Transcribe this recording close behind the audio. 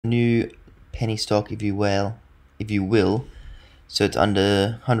new penny stock, if you will. So it's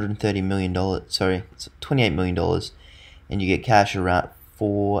under $130 million. Sorry, it's $28 million, and you get cash around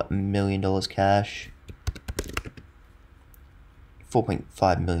 $4 million cash,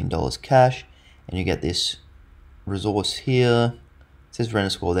 $4.5 million cash, and you get this resource here. It says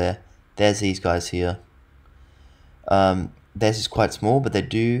Renascore there. There's these guys here. Theirs is quite small, but they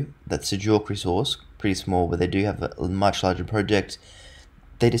do. That's a JORC resource, pretty small, but they do have a much larger project.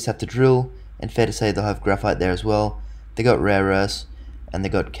 They just have to drill, and fair to say they'll have graphite there as well. They got rare earths, and they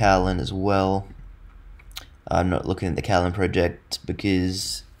got kaolin as well. I'm not looking at the kaolin project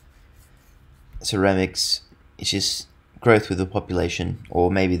because ceramics, it's just growth with the population,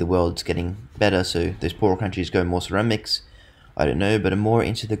 or maybe the world's getting better, so those poorer countries go more ceramics. I don't know, but I'm more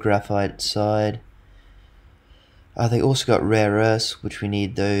into the graphite side. They also got rare earths, which we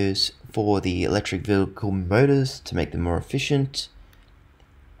need those for the electric vehicle motors to make them more efficient,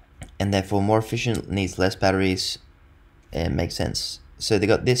 and therefore more efficient needs less batteries. It makes sense. So they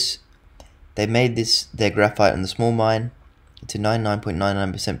got this. They made this their graphite on the small mine to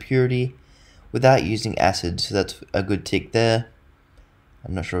 99.99% purity without using acid, so that's a good tick there.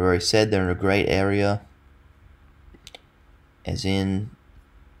 I'm not sure where he said they're in a great area, as in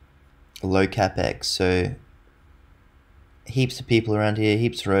low capex. So heaps of people around here,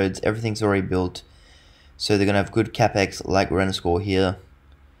 heaps of roads, everything's already built, so they're gonna have good capex like Renascore here.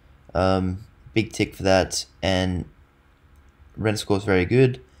 Big tick for that, and Renascore is very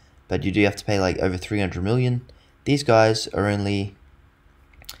good, but you do have to pay like over 300 million. These guys are only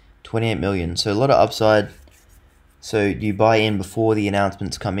 28 million, so a lot of upside. So you buy in before the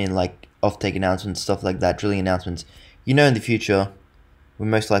announcements come in, like offtake announcements, stuff like that, drilling announcements. You know, in the future, we're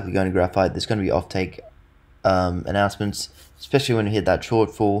most likely going to graphite. There's going to be offtake announcements, especially when we hit that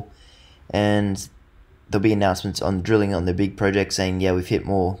shortfall, and there'll be announcements on drilling on the big project saying, yeah, we've hit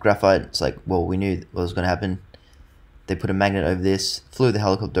more graphite. It's like, well, we knew what was going to happen. They put a magnet over this, flew the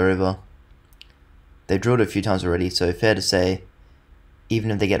helicopter over. They drilled it a few times already, so fair to say, even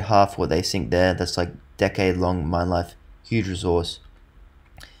if they get half what they sink there, that's like decade-long mine life, huge resource.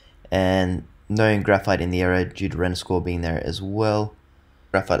 And knowing graphite in the area due to Renascore being there as well.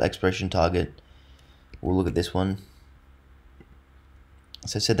 Graphite exploration target. We'll look at this one.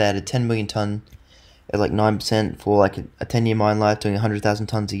 So I said they had a 10 million ton at like 9% for like a 10-year mine life, doing 100,000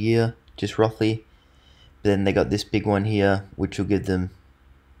 tons a year, just roughly. But then they got this big one here, which will give them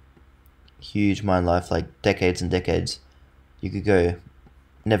huge mine life, like decades and decades. You could go,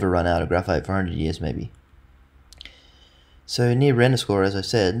 never run out of graphite for 100 years maybe. So near Renascore, as I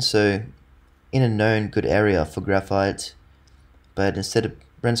said, so in a known good area for graphite, but instead of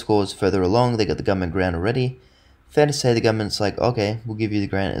Renascore is further along, they got the government grant already. Fair to say the government's like, okay, we'll give you the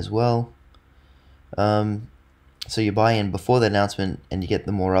grant as well. So you buy in before the announcement and you get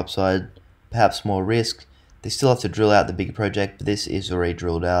the more upside, perhaps more risk. They still have to drill out the bigger project, but this is already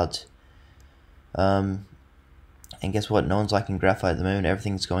drilled out. And guess what? No one's liking graphite at the moment.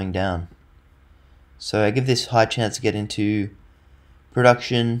 Everything's going down. So I give this high chance to get into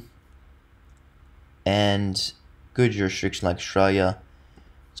production and good jurisdiction like Australia.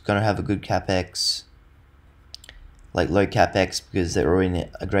 It's going to have a good capex, like low capex, because they're already in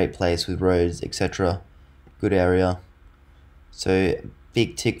a great place with roads, etc. Good area. So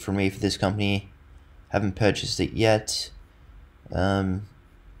big tick for me for this company. Haven't purchased it yet. There's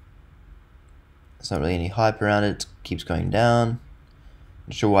not really any hype around it. It keeps going down.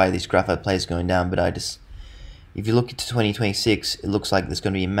 Not sure why this graphite play is going down, but if you look into 2026, it looks like there's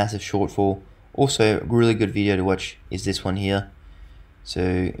going to be a massive shortfall. Also, a really good video to watch is this one here. So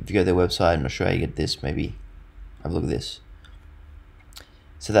if you go to their website, I'm not sure how you get this. Maybe have a look at this.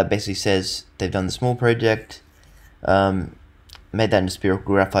 So that basically says they've done the small project, made that into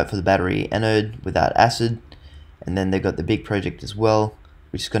spherical graphite for the battery anode without acid, and then they've got the big project as well,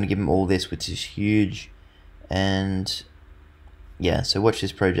 which is going to give them all this, which is huge. And yeah, so watch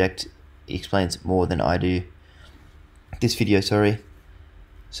this project. It explains more than I do. This video, sorry.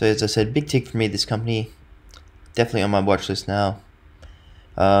 So as I said, big tick for me, this company. Definitely on my watch list now.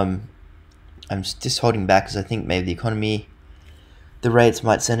 I'm just holding back because I think maybe the economy, the rates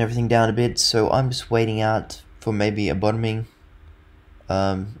might send everything down a bit. So I'm just waiting out for maybe a bottoming.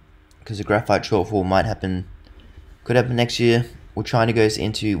 Because the graphite shortfall might happen, could happen next year. Well, China goes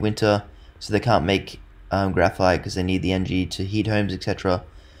into winter, so they can't make graphite because they need the energy to heat homes, etc.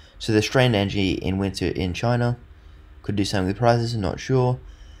 So they're strained energy in winter in China. Could do something with prices, I'm not sure.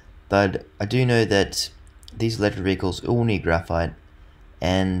 But I do know that these electric vehicles all need graphite,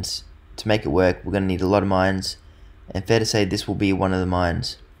 and to make it work, we're going to need a lot of mines, and fair to say this will be one of the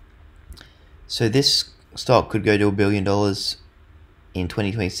mines. So this stock could go to $1 billion in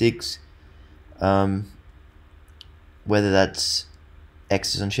 2026. Whether that's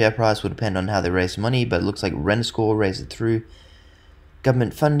X's on share price will depend on how they raise money, but it looks like Renascore raised it through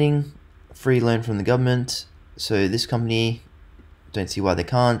government funding, free loan from the government. So this company, don't see why they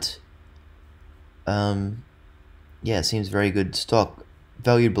can't. Yeah, it seems very good stock.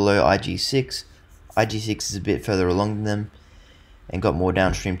 Valued below IG6. IG6 is a bit further along than them and got more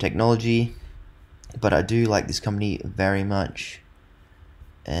downstream technology. But I do like this company very much.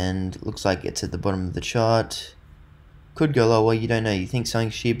 And looks like it's at the bottom of the chart. Could go lower, you don't know. You think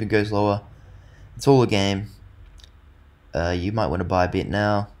something's cheap and goes lower. It's all a game. You might want to buy a bit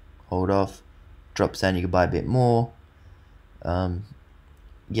now. Hold off. Drops down, you can buy a bit more.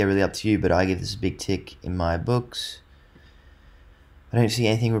 Yeah, really up to you, but I give this a big tick in my books. I don't see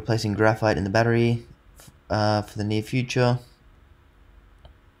anything replacing graphite in the battery for the near future.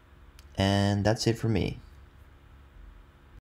 And that's it for me.